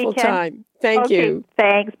great wonderful weekend. time. Thank you.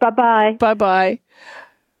 Thanks. Bye-bye. Bye-bye.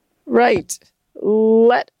 Right.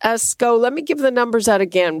 Let us go. Let me give the numbers out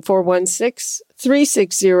again.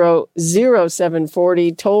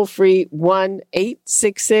 416-360-0740. Toll free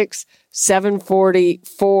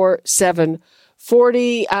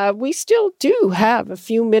 1-866-740-4740. We still do have a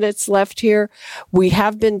few minutes left here. We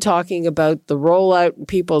have been talking about the rollout and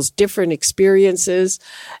people's different experiences.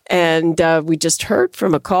 And we just heard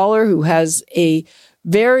from a caller who has a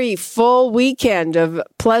very full weekend of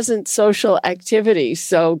pleasant social activity.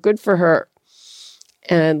 So good for her.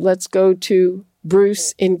 And let's go to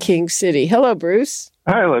Bruce in King City. Hello, Bruce.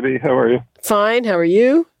 Hi, Libby. How are you? Fine. How are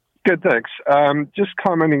you? Good, thanks. Just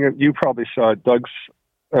commenting, you probably saw Doug's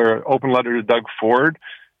open letter to Doug Ford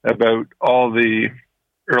about all the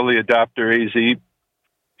early adapter AZ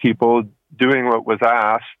people doing what was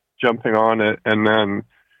asked, jumping on it, and then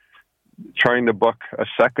trying to book a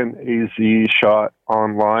second AZ shot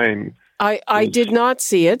online. I did not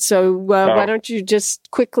see it, so why don't you just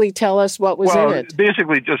quickly tell us what was in it?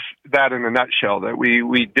 Basically just that in a nutshell, that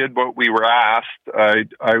we did what we were asked.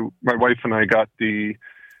 My wife and I got the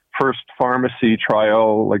first pharmacy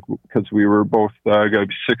trial, because we were both going to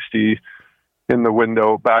be 60 in the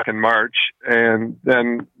window back in March. And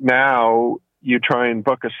then now you try and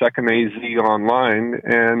book a second AZ online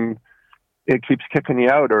and it keeps kicking you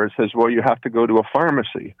out, or it says, well, you have to go to a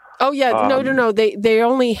pharmacy. Oh, yeah. No. They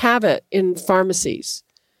only have it in pharmacies.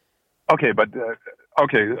 Okay, but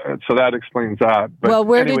so that explains that. But well,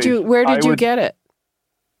 where did you get it?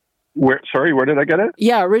 Where did I get it?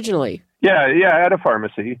 Yeah, originally. Yeah, at a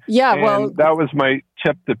pharmacy. Yeah, and well, that was my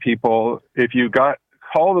tip to people. If you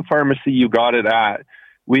call the pharmacy you got it at.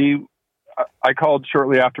 I called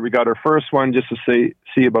shortly after we got our first one just to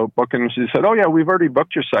see about booking. She said, "Oh yeah, we've already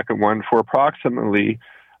booked your second one for approximately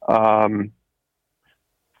 12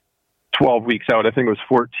 weeks out. I think it was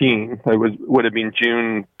 14. It would have been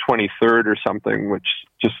June 23rd or something, which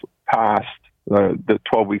just passed. The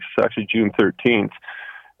 12 weeks is actually June 13th."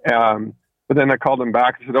 But then I called them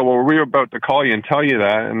back and said, "Oh, well, we were about to call you and tell you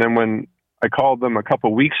that." And then when I called them a couple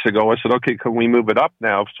of weeks ago, I said, "Okay, can we move it up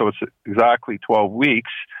now so it's exactly 12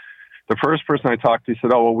 weeks?" The first person I talked to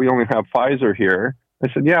said, "Oh, well, we only have Pfizer here." I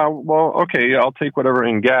said, "Yeah, well, okay, I'll take whatever I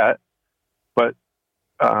can get." But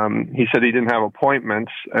he said he didn't have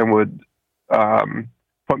appointments and would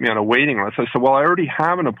put me on a waiting list. I said, "Well, I already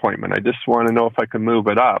have an appointment. I just want to know if I can move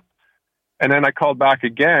it up." And then I called back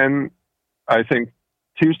again, I think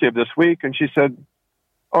Tuesday of this week, and she said,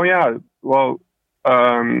 "Oh yeah, well,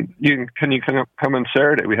 can you come on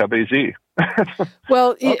Saturday? We have AZ."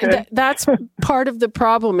 Well, okay. That's part of the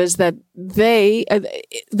problem is that the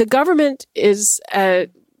government is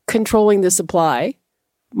controlling the supply,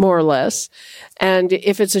 more or less. And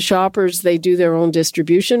if it's a Shoppers, they do their own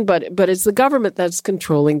distribution, but it's the government that's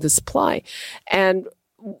controlling the supply. And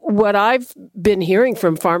what I've been hearing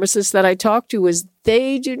from pharmacists that I talk to is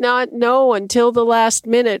they do not know until the last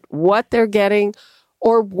minute what they're getting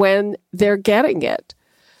or when they're getting it.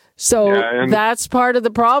 So that's part of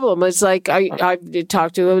the problem. It's like I've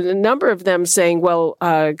talked to a number of them saying, well,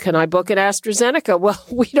 can I book an AstraZeneca? Well,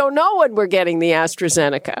 we don't know when we're getting the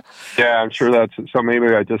AstraZeneca. Yeah, I'm sure that's it. So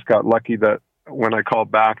maybe I just got lucky that when I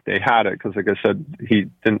called back, they had it. Because like I said,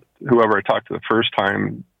 whoever I talked to the first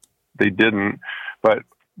time, they didn't. But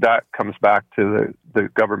that comes back to the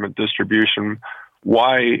government distribution.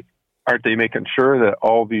 why aren't they making sure that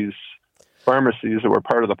all these pharmacies that were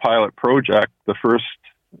part of the pilot project, the first,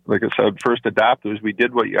 like I said, first adapters, we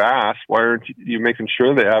did what you asked. Why aren't you making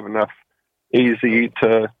sure they have enough AZ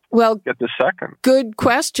to get the second? Good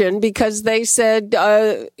question, because they said,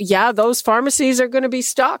 those pharmacies are going to be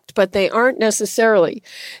stocked, but they aren't necessarily.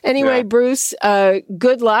 Anyway, Bruce,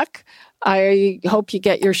 good luck. I hope you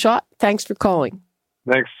get your shot. Thanks for calling.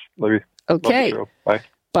 Thanks, Libby. Okay. Bye.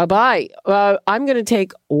 Bye-bye. I'm going to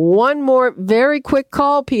take one more very quick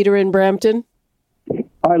call, Peter in Brampton.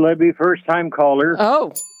 Hi, Libby. First-time caller.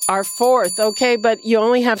 Oh, our fourth. Okay, but you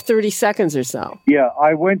only have 30 seconds or so. Yeah,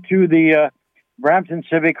 I went to the Brampton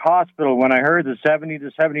Civic Hospital when I heard the 70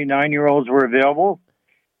 to 79-year-olds were available.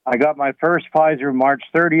 I got my first Pfizer March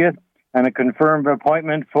 30th and a confirmed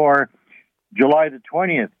appointment for July the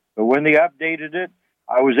 20th. But when they updated it,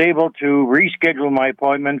 I was able to reschedule my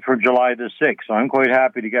appointment for July the 6th. So I'm quite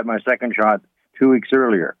happy to get my second shot 2 weeks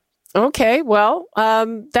earlier. Okay, well,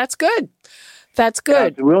 that's good. That's good. Yeah,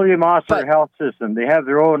 it's the William Osler Health System. They have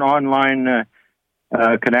their own online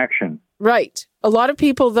connection. Right. A lot of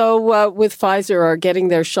people, though, with Pfizer are getting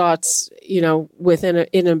their shots,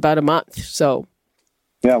 in about a month. So.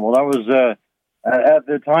 Yeah, well, that was at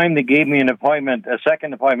the time they gave me a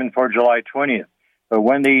second appointment for July 20th. But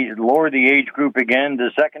when they lowered the age group again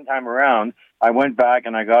the second time around, I went back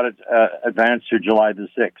and I got it advanced to July the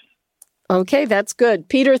 6th. Okay, that's good.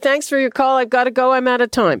 Peter, thanks for your call. I've got to go. I'm out of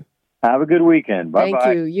time. Have a good weekend. Bye-bye.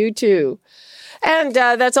 Thank you. You too. And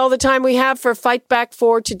that's all the time we have for Fight Back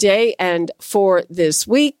for today and for this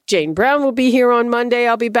week. Jane Brown will be here on Monday.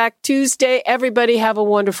 I'll be back Tuesday. Everybody have a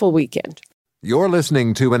wonderful weekend. You're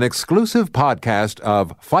listening to an exclusive podcast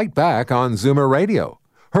of Fight Back on Zoomer Radio.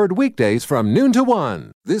 Heard weekdays from noon to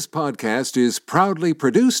 1. This podcast is proudly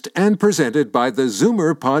produced and presented by the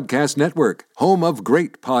Zoomer Podcast Network, home of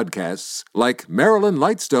great podcasts like Marilyn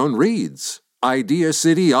Lightstone Reads, Idea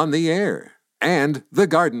City on the Air, and The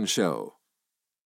Garden Show.